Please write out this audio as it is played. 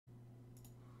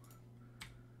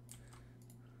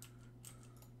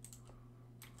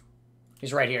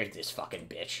He's right here. This fucking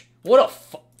bitch. What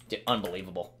a dude,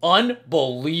 unbelievable.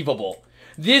 Unbelievable.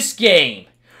 This game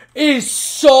is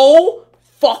so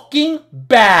fucking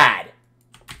bad.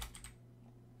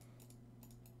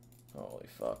 Holy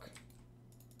fuck.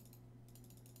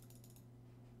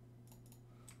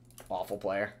 Awful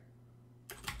player.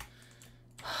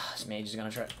 This Mage is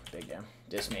gonna try. Big damn.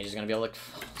 This Mage is gonna be able to.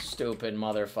 Stupid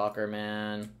motherfucker,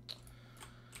 man.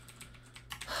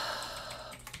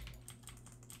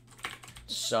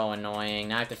 So annoying.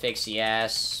 Now I have to fake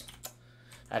CS.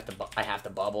 I have to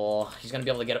bubble. He's gonna be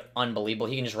able to get it unbelievable.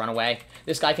 He can just run away.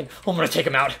 This guy can. Oh, I'm gonna take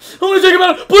him out. I'm gonna take him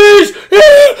out. Please.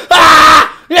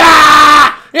 Ah!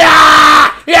 Yeah!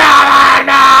 Yeah! Yeah!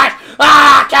 Match!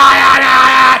 Ah! Kill you now,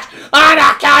 match! I'm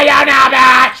gonna kill you now,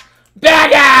 match!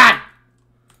 Bigot!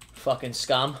 Fucking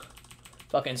scum.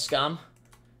 Fucking scum.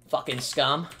 Fucking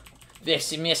scum.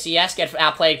 This Miss CS. Get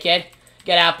outplayed, kid.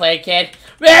 Get outplayed, kid.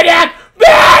 Bigot!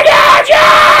 Bigot!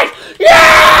 Yes!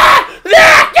 Yeah!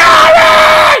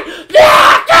 Victory! Victory!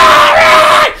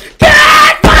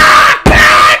 Get fucked,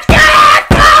 bitch! Get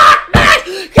fucked,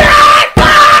 bitch! Get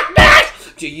fucked,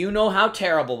 bitch! Do you know how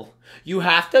terrible you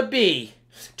have to be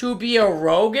a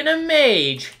rogue and a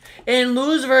mage and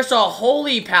lose versus a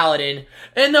holy paladin,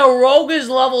 and the rogue is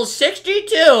level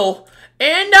 62,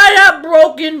 and I have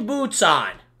broken boots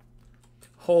on?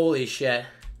 Holy shit.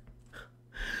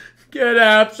 Get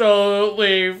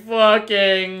absolutely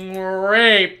fucking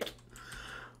raped.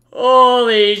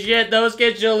 Holy shit, those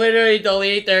kids should literally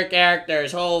delete their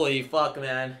characters. Holy fuck,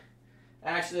 man.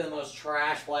 Actually, the most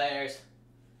trash players.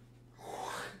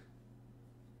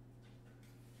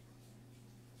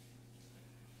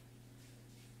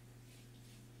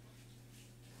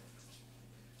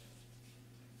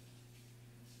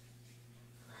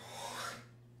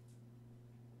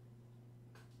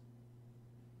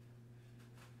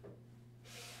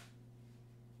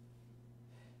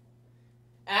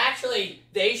 Actually,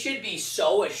 they should be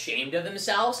so ashamed of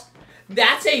themselves.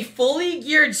 That's a fully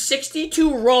geared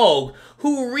 62 rogue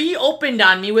who reopened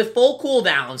on me with full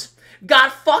cooldowns,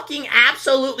 got fucking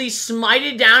absolutely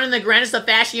smited down in the grandest of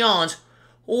fashions,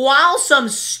 while some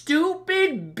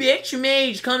stupid bitch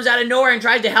mage comes out of nowhere and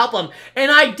tries to help him,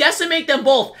 and I decimate them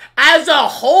both as a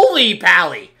holy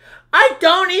pally. I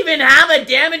don't even have a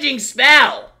damaging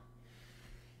spell.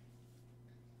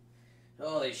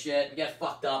 Holy shit, get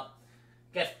fucked up.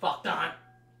 Get fucked on.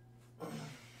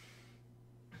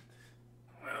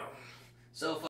 So